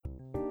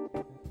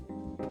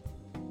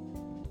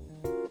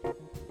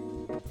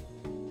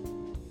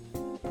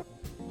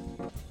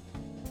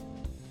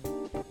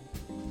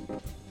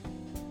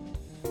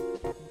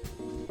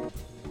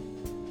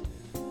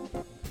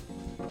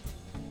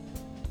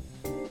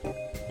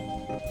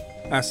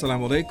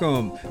Assalamu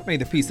alaikum. May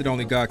the peace that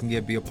only God can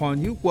give be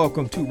upon you.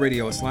 Welcome to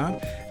Radio Islam.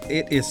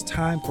 It is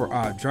time for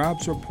our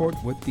jobs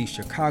report with the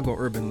Chicago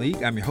Urban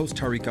League. I'm your host,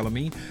 Tariq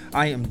Al-Amin.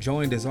 I am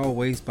joined, as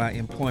always, by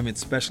employment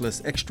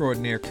specialist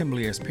extraordinaire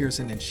Kimberly S.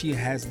 Pearson, and she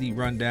has the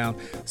rundown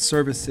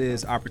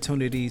services,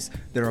 opportunities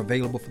that are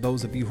available for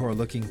those of you who are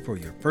looking for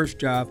your first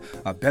job,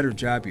 a better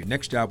job, your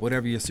next job,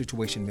 whatever your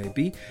situation may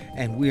be.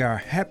 And we are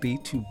happy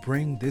to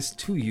bring this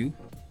to you.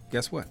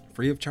 Guess what?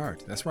 Free of charge.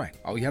 That's right.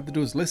 All you have to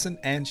do is listen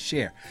and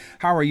share.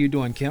 How are you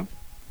doing, Kim?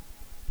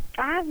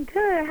 I'm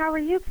good. How are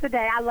you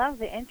today? I love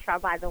the intro,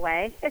 by the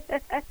way.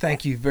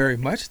 Thank you very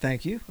much.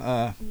 Thank you.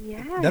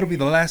 That'll be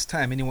the last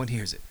time anyone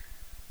hears it.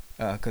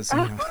 Because,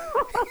 Oh,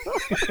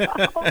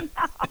 no.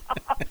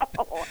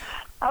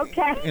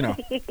 Okay.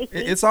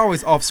 It's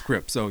always off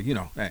script. So,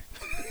 hey.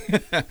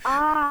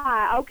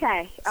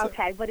 Okay.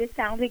 Okay. But it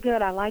sounded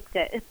good. I liked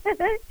it.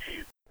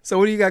 So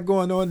what do you got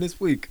going on this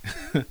week?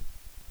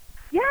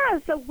 Yeah,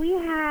 so we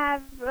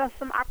have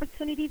some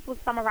opportunities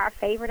with some of our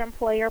favorite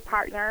employer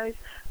partners.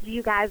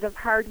 You guys have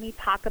heard me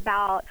talk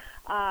about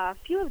a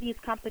few of these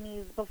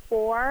companies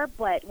before,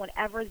 but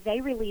whenever they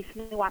release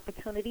new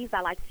opportunities,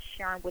 I like to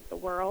share them with the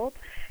world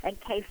in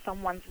case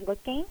someone's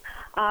looking.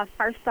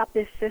 First up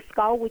is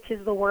Cisco, which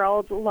is the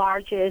world's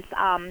largest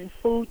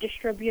food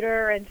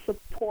distributor and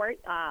support.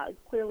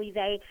 Clearly,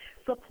 they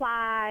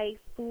supply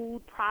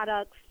food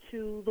products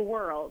to the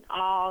world,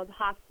 all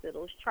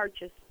hospitals,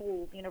 churches,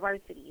 schools,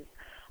 universities,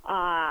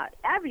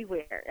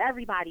 everywhere.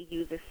 Everybody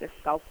uses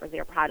Cisco for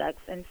their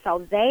products. And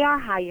so they are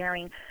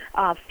hiring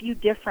a few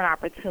different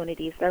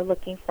opportunities. They're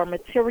looking for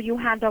material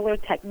handler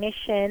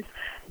technicians,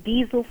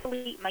 diesel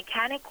fleet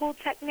mechanical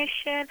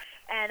technician,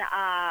 and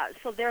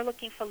so they're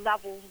looking for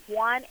levels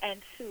 1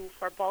 and 2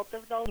 for both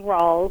of those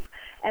roles,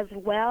 as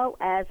well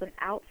as an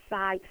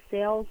outside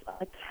sales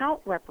account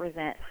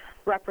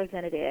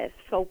representative,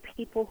 so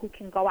people who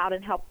can go out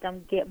and help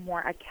them get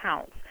more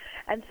accounts.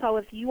 And so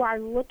if you are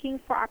looking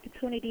for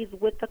opportunities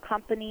with a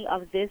company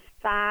of this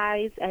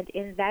size and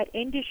in that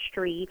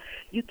industry,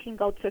 you can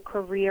go to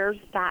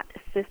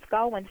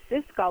careers.cisco, and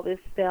Cisco is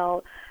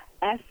spelled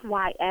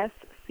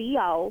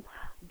SYSCO.com.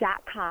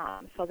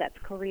 So that's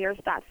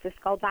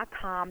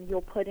careers.cisco.com.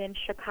 You'll put in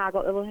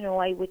Chicago,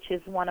 Illinois, which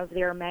is one of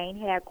their main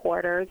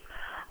headquarters.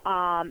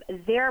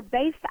 They're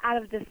based out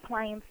of Des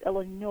Plaines,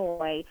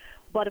 Illinois,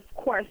 but of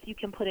course you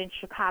can put in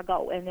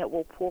Chicago and it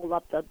will pull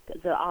up the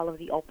all of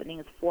the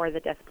openings for the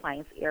Des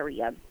Plaines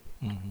area.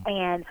 Mm-hmm.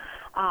 And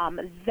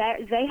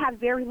they have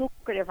very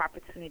lucrative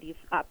opportunities.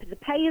 The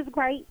pay is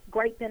great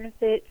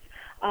benefits.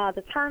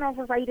 The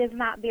turnover rate is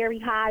not very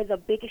high. The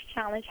biggest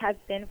challenge has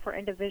been for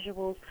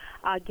individuals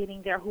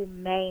getting there who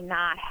may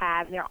not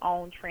have their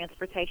own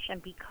transportation,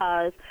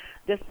 because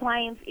Des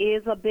Plaines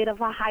is a bit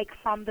of a hike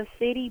from the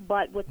city,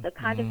 but with the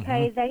kind of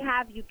pay they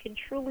have, you can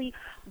truly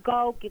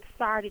go get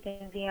started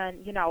and then,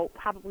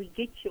 probably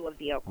get you a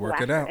vehicle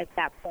Work it out. At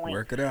that point.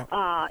 Work it out.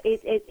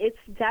 It's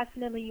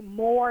definitely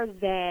more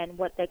than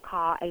what they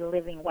call a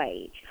living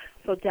wage.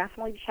 So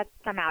definitely check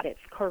them out.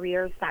 It's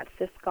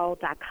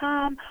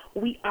careers.cisco.com.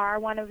 We are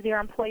one of their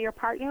employer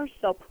partners,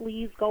 so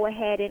please go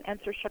ahead and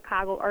enter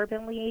Chicago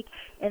Urban League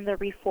in the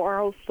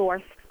referral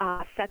source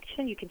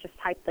section. You can just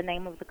type the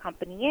name of the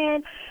company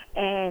in,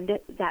 and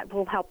that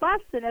will help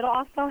us, and it'll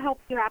also help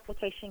your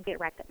application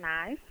get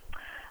recognized.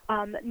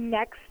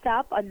 Next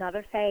up,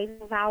 another phase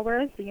of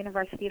ours, the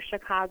University of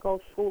Chicago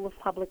School of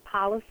Public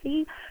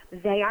Policy.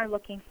 They are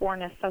looking for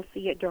an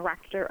Associate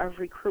Director of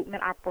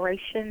Recruitment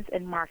Operations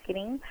and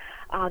Marketing.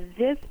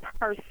 This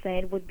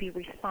person would be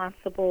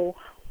responsible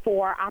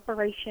for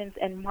operations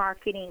and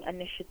marketing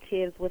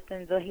initiatives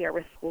within the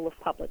Harris School of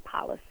Public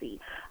Policy.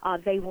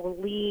 They will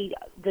lead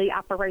the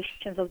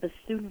operations of the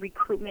Student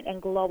Recruitment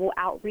and Global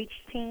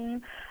Outreach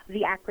Team.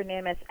 The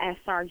acronym is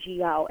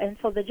SRGO. And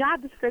so the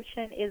job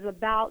description is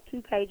about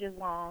 2 pages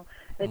long.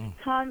 There's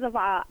tons of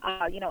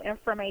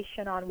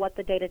information on what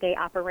the day-to-day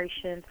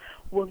operations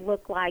would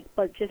look like,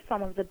 but just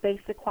some of the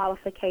basic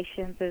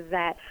qualifications is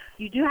that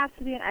you do have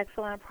to be an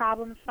excellent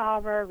problem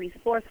solver,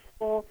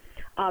 resourceful,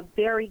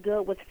 very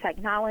good with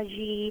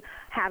technology,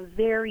 have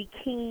very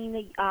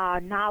keen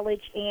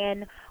knowledge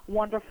and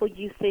wonderful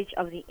usage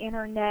of the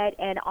internet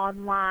and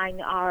online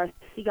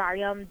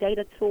CRM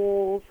data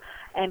tools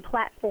and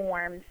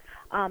platforms.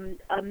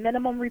 A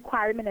minimum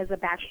requirement is a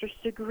bachelor's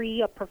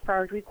degree. A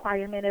preferred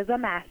requirement is a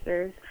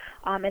master's.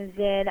 And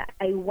then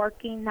a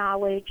working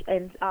knowledge.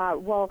 And,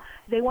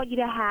 they want you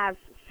to have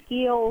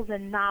skills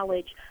and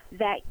knowledge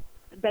that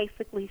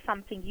basically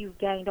something you've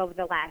gained over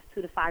the last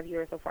 2 to 5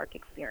 years of work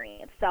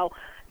experience. So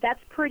that's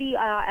pretty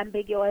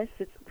ambiguous.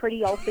 It's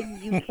pretty open.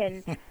 You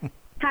can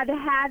have to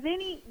have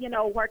any,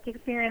 work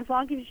experience, as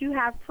long as you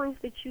have proof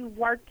that you've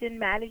worked in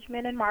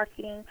management and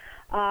marketing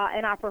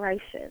and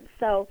operations.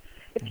 So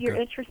if you're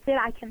interested,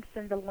 I can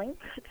send a link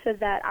to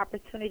that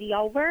opportunity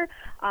over.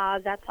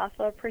 That's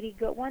also a pretty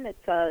good one.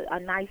 It's a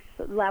nice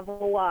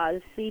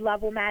level,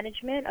 C-level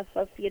management,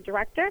 associate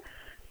director.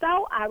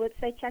 So I would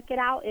say check it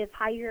out if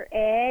higher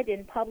ed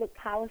and public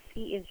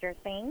policy is your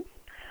thing.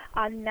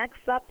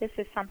 Next up, this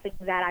is something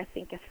that I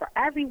think is for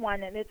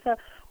everyone, and it's a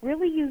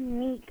really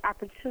unique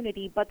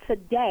opportunity. But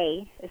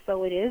today,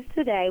 so it is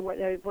today,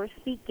 we're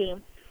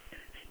speaking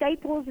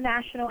Staples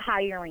National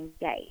Hiring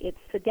Day. It's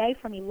today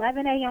from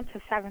 11 a.m.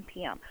 to 7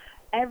 p.m.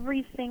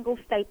 Every single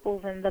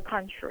Staples in the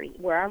country,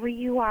 wherever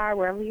you are,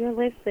 wherever you're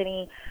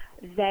listening,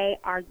 they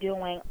are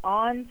doing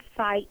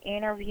on-site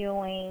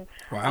interviewing.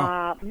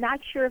 Wow. Not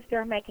sure if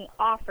they're making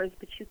offers,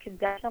 but you can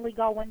definitely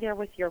go in there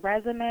with your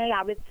resume.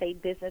 I would say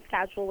business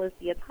casual is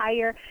the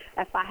attire,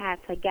 if I had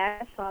to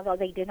guess, although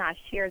they did not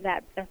share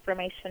that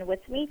information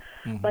with me.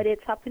 But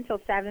it's up until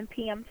 7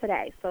 p.m.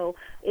 today. So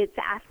it's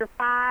after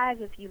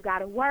 5. If you've got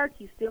to work,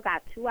 you still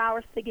got 2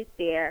 hours to get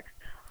there.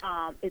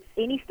 It's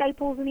any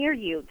Staples near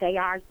you.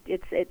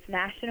 It's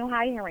National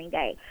Hiring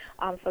Day.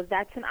 So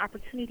that's an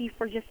opportunity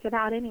for just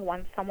about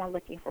anyone, someone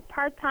looking for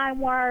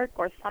part-time work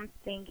or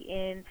something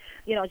in,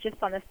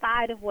 just on the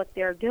side of what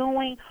they're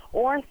doing,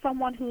 or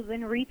someone who's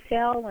in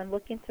retail and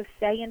looking to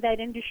stay in that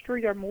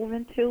industry or move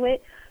into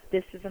it.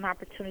 This is an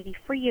opportunity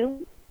for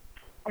you.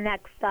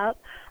 Next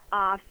up,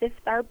 Fifth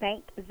Third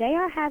Bank, they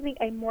are having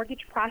a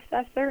mortgage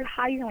processor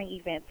hiring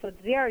event, so it's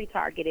very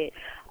targeted.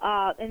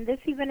 And this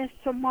event is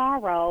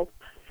tomorrow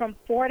from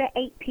 4 to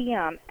 8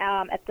 p.m.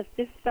 At the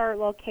Fifth Third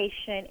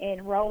location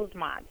in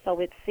Rosemont.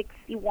 So it's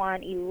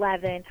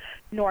 6111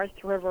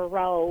 North River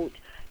Road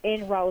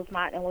in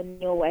Rosemont,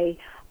 Illinois.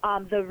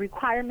 The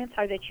requirements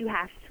are that you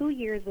have 2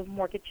 years of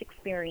mortgage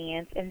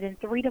experience and then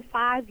 3 to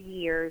 5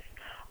 years.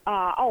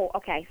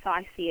 Okay, so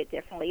I see it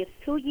differently. It's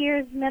 2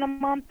 years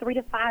minimum, 3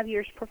 to 5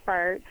 years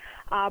preferred.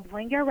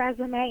 Bring your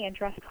resume, and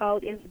dress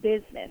code is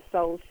business.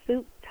 So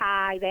suit,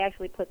 tie, they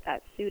actually put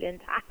that suit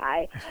and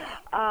tie.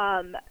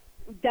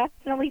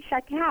 Definitely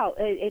check it out.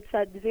 It's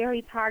a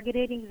very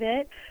targeted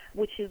event,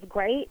 which is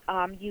great.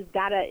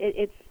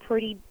 It's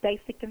pretty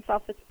basic and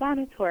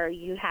self-explanatory.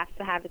 You have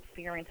to have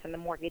experience in the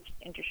mortgage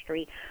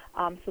industry.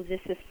 So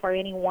this is for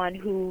anyone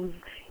who's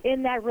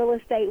in that real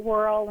estate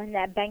world, in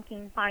that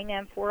banking,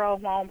 finance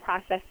world, loan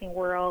processing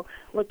world,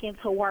 looking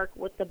to work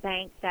with the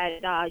bank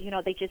that,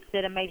 they just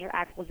did a major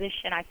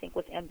acquisition, I think,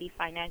 with MB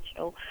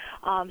Financial.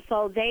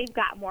 So they've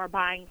got more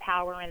buying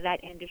power in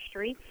that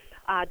industry.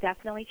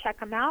 Definitely check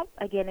them out.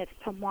 Again, it's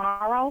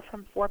tomorrow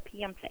from 4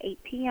 p.m. to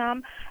 8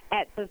 p.m.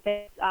 at the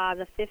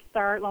Fifth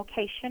Third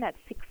location at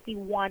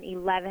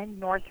 6111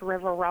 North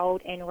River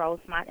Road in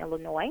Rosemont,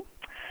 Illinois.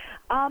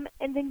 And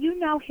then,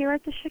 here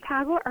at the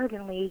Chicago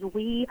Urban League,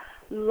 we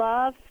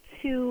love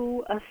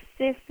to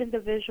assist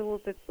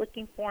individuals that's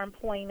looking for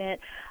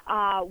employment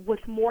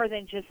with more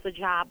than just a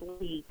job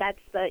lead. That's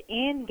the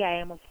end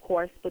game, of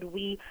course, but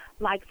we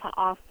like to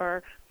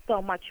offer so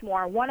much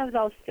more. One of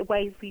those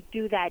ways we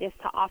do that is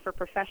to offer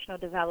professional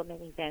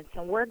development events,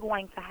 and we're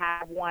going to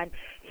have one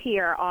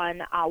here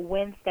on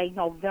Wednesday,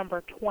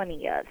 November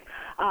 20th.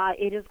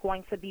 It is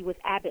going to be with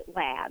Abbott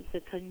Labs.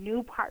 It's a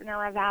new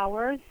partner of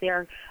ours.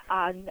 They've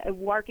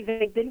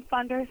been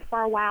funders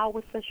for a while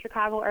with the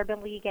Chicago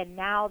Urban League, and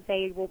now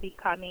they will be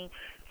coming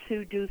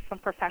to do some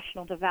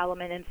professional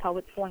development, and so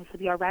it's going to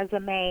be a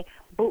resume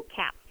boot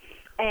camp.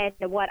 And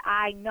what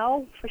I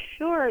know for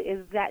sure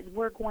is that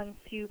we're going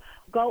to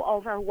go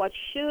over what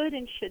should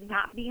and should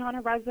not be on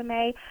a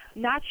resume.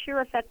 Not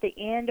sure if at the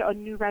end a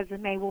new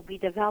resume will be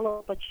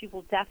developed, but you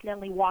will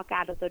definitely walk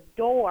out of the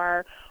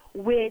door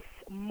with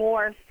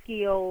more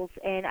skills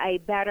and a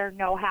better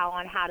know-how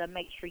on how to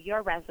make sure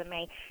your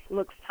resume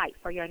looks tight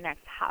for your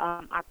next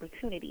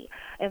opportunity.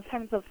 In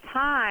terms of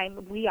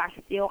time, we are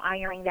still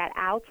ironing that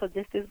out, so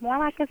this is more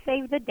like a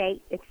save the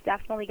date. It's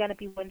definitely going to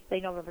be Wednesday,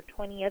 November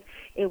 20th.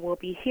 It will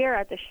be here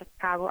at the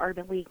Chicago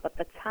Urban League, but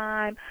the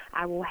time,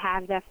 I will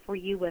have that for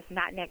you, if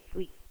not next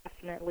week,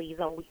 definitely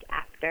the week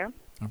after.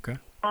 Okay.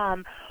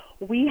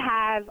 We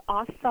have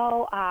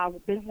also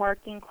been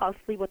working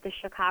closely with the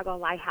Chicago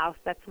Lighthouse.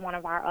 That's one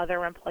of our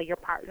other employer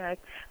partners.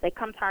 They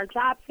come to our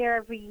job fair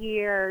every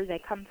year. They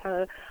come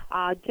to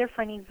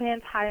different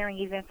events, hiring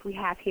events we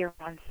have here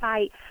on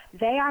site.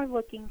 They are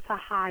looking to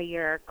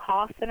hire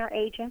call center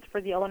agents for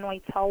the Illinois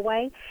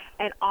Tollway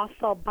and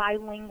also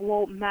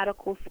bilingual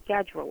medical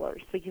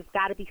schedulers. So you've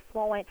got to be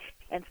fluent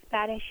in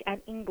Spanish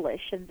and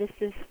English, and this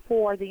is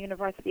for the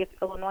University of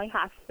Illinois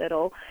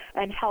Hospital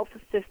and Health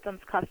Systems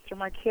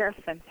Customer Care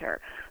Center.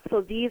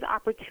 So these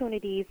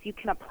opportunities you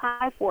can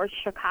apply for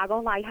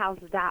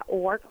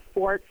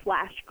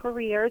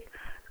chicagolighthouse.org/careers.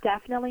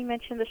 Definitely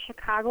mention the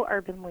Chicago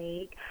Urban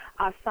League.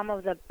 Some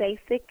of the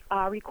basic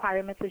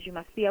requirements is you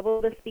must be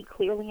able to speak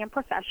clearly and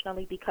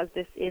professionally because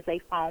this is a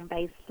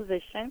phone-based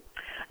position.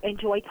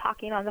 Enjoy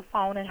talking on the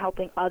phone and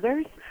helping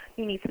others.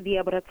 You need to be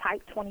able to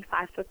type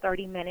 25 to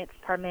 30 words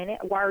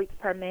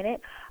per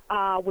minute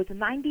with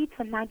 90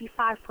 to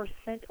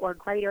 95% or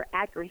greater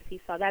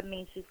accuracy. So that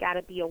means you've got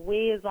to be a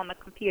whiz on the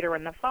computer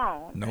and the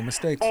phone. No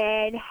mistakes.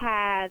 And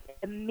have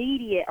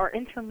immediate or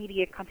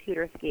intermediate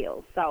computer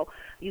skills. So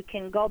you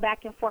can go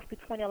back and forth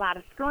between a lot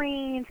of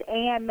screens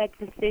and make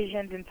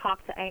decisions and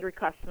talk to angry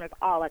customers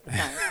all at the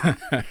same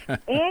time.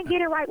 And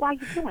get it right while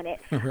you're doing it.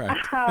 Right.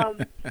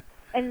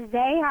 And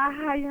they are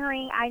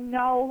hiring. I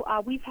know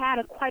we've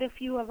had quite a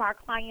few of our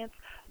clients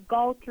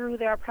go through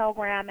their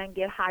program and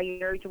get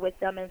hired with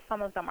them, and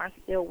some of them are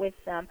still with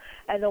them.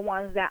 And the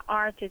ones that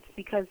aren't, it's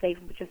because they've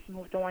just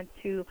moved on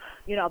to,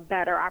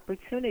 better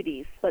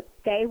opportunities. But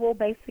they will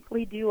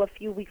basically do a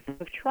few weeks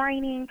of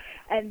training,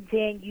 and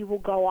then you will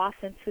go off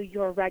into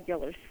your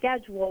regular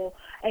schedule.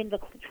 And the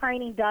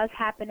training does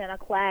happen in a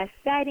class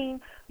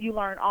setting. You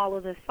learn all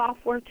of the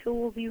software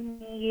tools you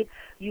need.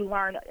 You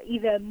learn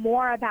even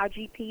more about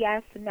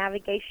GPS and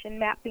navigation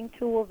mapping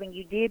tools than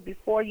you did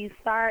before you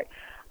start.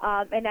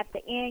 And at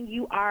the end,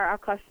 you are a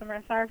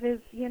customer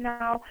service,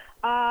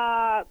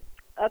 a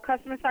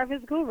customer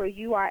service guru.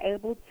 You are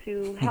able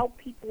to help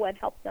people and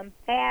help them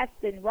fast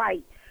and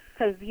right.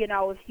 Because,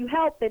 if you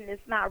help and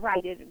it's not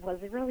right, it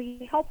wasn't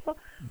really helpful.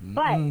 Mm-hmm.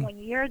 But when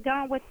you're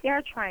done with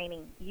their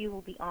training, you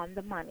will be on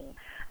the money.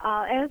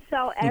 And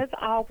so, as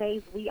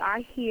always, we are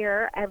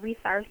here every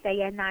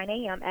Thursday at 9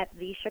 a.m. at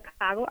the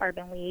Chicago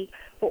Urban League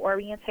for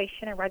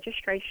orientation and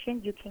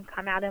registration. You can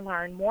come out and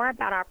learn more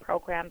about our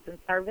programs and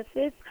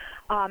services.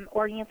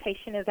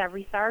 Orientation is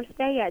every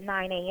Thursday at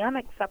 9 a.m.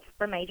 except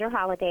for major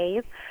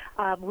holidays.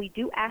 We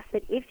do ask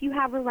that if you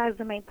have a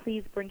resume,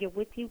 please bring it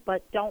with you,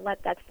 but don't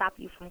let that stop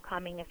you from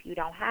coming if you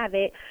don't have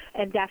it,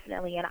 and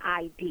definitely an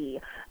ID.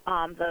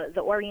 The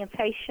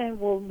orientation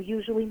will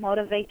usually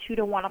motivate you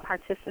to want to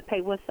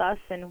participate with us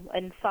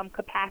in some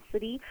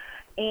capacity,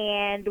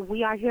 and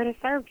we are here to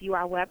serve you.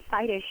 Our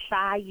website is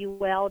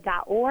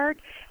shyul.org,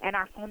 and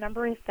our phone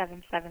number is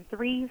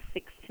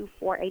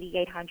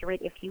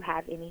 773-624-8800 if you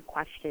have any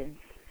questions.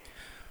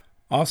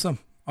 Awesome.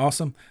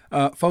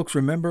 Folks,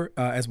 remember,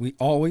 as we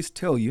always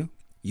tell you,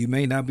 you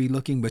may not be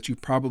looking, but you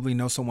probably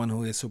know someone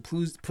who is. So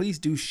please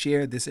do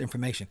share this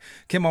information.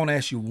 Kim, I want to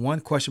ask you one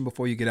question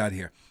before you get out of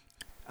here.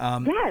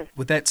 Yes.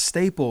 With that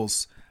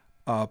Staples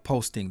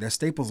posting, that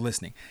Staples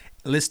listing,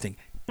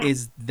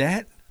 is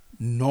that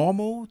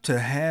normal to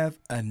have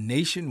a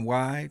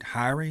nationwide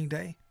hiring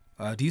day?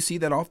 Do you see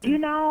that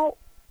often? I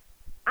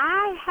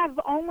have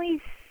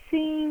only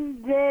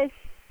seen this,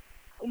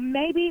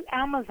 maybe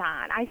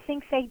Amazon. I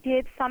think they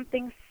did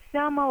something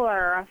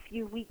similar a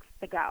few weeks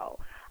ago.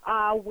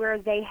 Where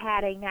they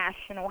had a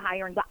national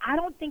hiring, but I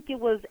don't think it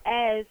was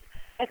as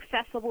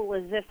accessible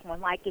as this one.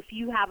 Like if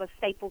you have a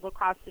Staples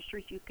across the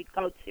street you could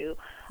go to.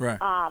 Right.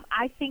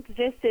 I think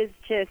this is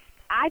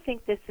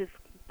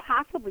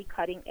possibly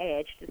cutting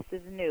edge. This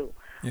is new.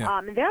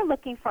 Yeah. They're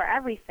looking for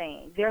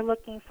everything. They're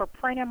looking for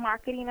print and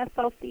marketing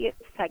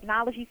associates,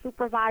 technology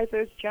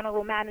supervisors,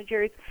 general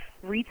managers,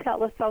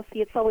 retail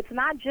associates. So it's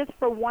not just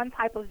for one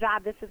type of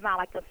job. This is not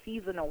like a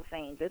seasonal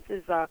thing. This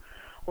is a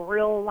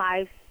real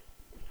life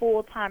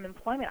full-time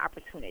employment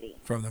opportunity.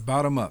 From the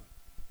bottom up.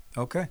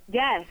 Okay.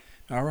 Yes.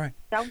 All right.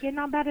 Don't get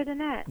no better than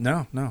that.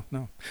 No.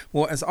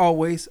 Well, as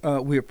always,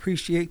 we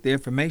appreciate the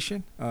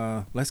information.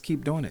 Let's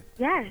keep doing it.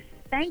 Yes.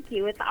 Thank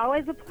you. It's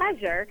always a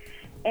pleasure.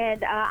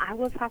 And I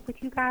will talk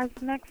with you guys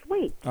next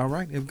week. All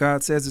right. If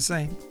God says the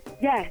same.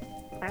 Yes.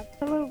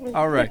 Absolutely.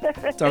 All right.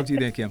 Talk to you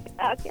then, Kim.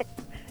 Okay.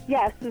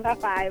 Yes.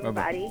 Bye-bye,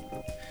 everybody.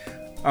 Bye-bye.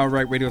 All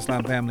right, Radio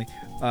Islam family.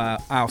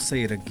 I'll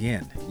say it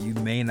again. You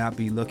may not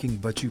be looking,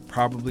 but you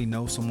probably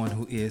know someone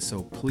who is,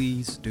 so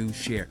please do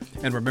share.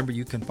 And remember,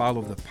 you can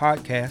follow the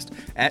podcast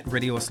at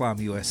Radio Islam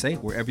USA,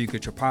 wherever you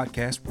get your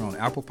podcast. We're on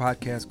Apple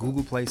Podcasts,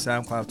 Google Play,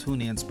 SoundCloud,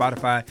 TuneIn,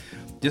 Spotify.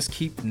 Just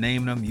keep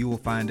naming them. You will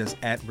find us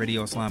at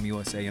Radio Islam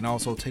USA. And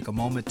also take a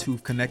moment to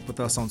connect with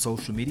us on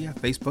social media,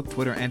 Facebook,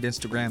 Twitter, and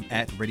Instagram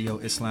at Radio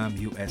Islam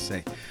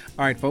USA.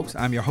 All right, folks,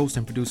 I'm your host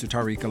and producer,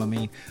 Tariq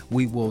Al-Amin.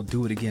 We will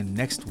do it again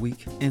next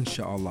week,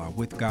 inshallah,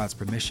 with God's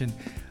permission.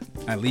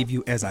 I leave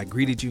you as I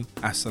greeted you.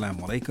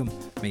 Assalamu alaikum.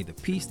 May the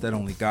peace that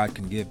only God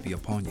can give be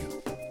upon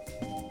you.